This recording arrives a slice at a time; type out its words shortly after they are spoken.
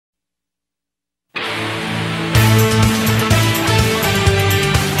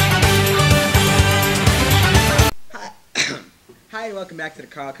welcome back to the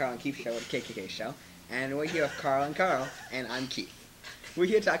Carl, and Keith Show, the KKK Show. And we're here with Carl, and I'm Keith. We're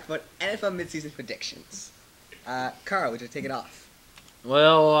here to talk about NFL midseason predictions. Carl, would you take it off?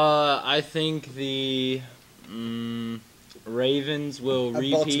 Well, I think the Ravens will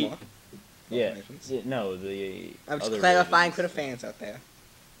repeat. Baltimore. Yeah. Ravens. No, the I'm just other clarifying Ravens. for the fans out there.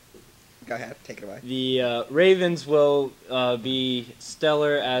 Go ahead, take it away. The Ravens will be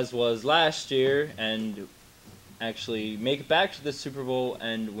stellar as was last year and actually make it back to the Super Bowl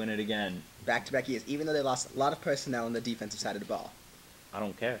and win it again. Back-to-back years, even though they lost a lot of personnel on the defensive side of the ball. I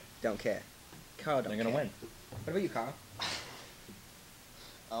don't care. Don't care. Carl, don't They're gonna care. win. What about you, Carl?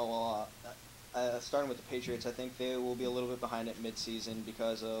 Starting with the Patriots, I think they will be a little bit behind at midseason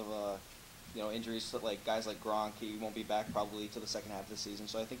because of injuries. Like guys like Gronk, he won't be back probably till the second half of the season.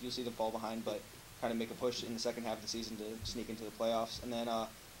 So I think you'll see them fall behind, but kind of make a push in the second half of the season to sneak into the playoffs. And then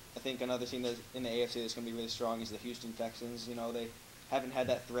I think another team that in the AFC that's going to be really strong is the Houston Texans. You know, they haven't had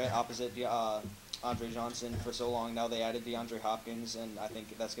that threat opposite Andre Johnson for so long. Now they added DeAndre Hopkins, and I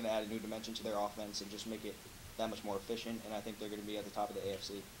think that's going to add a new dimension to their offense and just make it that much more efficient, and I think they're going to be at the top of the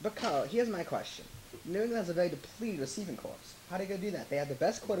AFC. But Carl, here's my question. New England has a very depleted receiving corps. How are they going to do that? They have the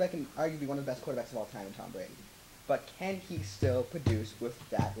best quarterback and arguably one of the best quarterbacks of all time in Tom Brady. But can he still produce with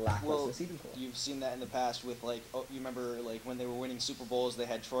that lackluster receiving corps? You've seen that in the past with you remember when they were winning Super Bowls, they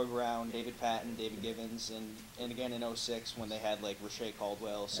had Troy Brown, David Patton, David Givens, and again in 2006 when they had Rashae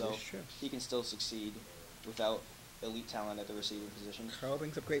Caldwell. So he can still succeed without elite talent at the receiving position. Carl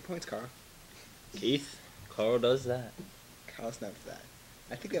brings up great points, Carl. Keith, Carl does that. Carl's known for that.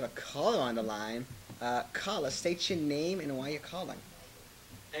 I think we have a caller on the line. Caller, state your name and why you're calling.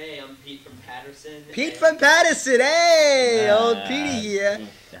 Hey, I'm Pete from Patterson. Pete from Patterson, hey! Old Petey here.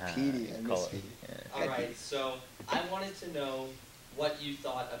 Petey, I miss Petey. Alright, so I wanted to know what you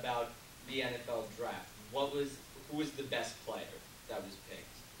thought about the NFL draft. Who was the best player that was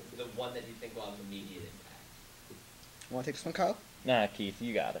picked? The one that you think will have immediate impact? Want to take this one, Carl? Nah, Keith,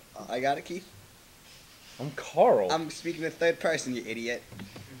 you got it. I got it, Keith. I'm Carl. I'm speaking in third person, you idiot.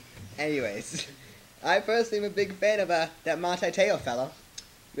 Anyways, I personally am a big fan of that Monte Teo fellow.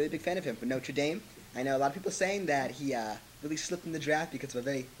 Really big fan of him for Notre Dame. I know a lot of people saying that he really slipped in the draft because of a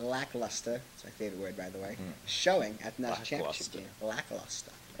very lackluster, that's my favorite word by the way, showing at the national championship game.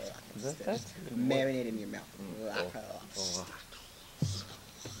 Lackluster. Just marinate in your mouth. Lackluster.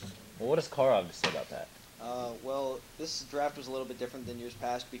 Well, what does Carl have to say about that? Well, this draft was a little bit different than years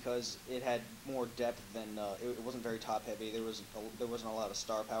past because it had more depth than it wasn't very top heavy. There wasn't a lot of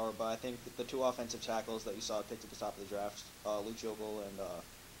star power, but I think the two offensive tackles that you saw picked at the top of the draft, Luke Jokel and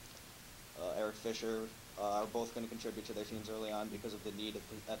Eric Fisher, are both going to contribute to their teams early on because of the need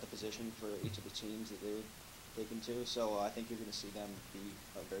at the position for each of the teams that they were taken to. So I think you're going to see them be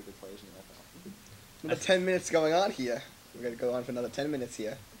very good players in the NFL. Another 10 minutes going on here. We're going to go on for another 10 minutes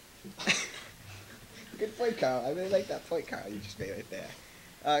here. Good point, Carl. I really like that point, Carl, you just made right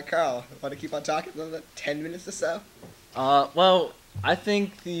there. Carl, want to keep on talking for another 10 minutes or so? Well, I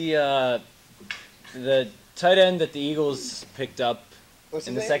think the tight end that the Eagles picked up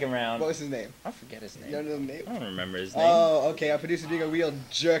in the second round. What was his name? I forget his name. You don't know the name? I don't remember his name. Oh, okay. Our producer's being a real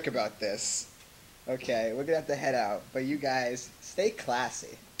jerk about this. Okay, we're going to have to head out. But you guys, stay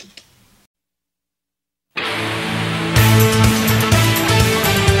classy.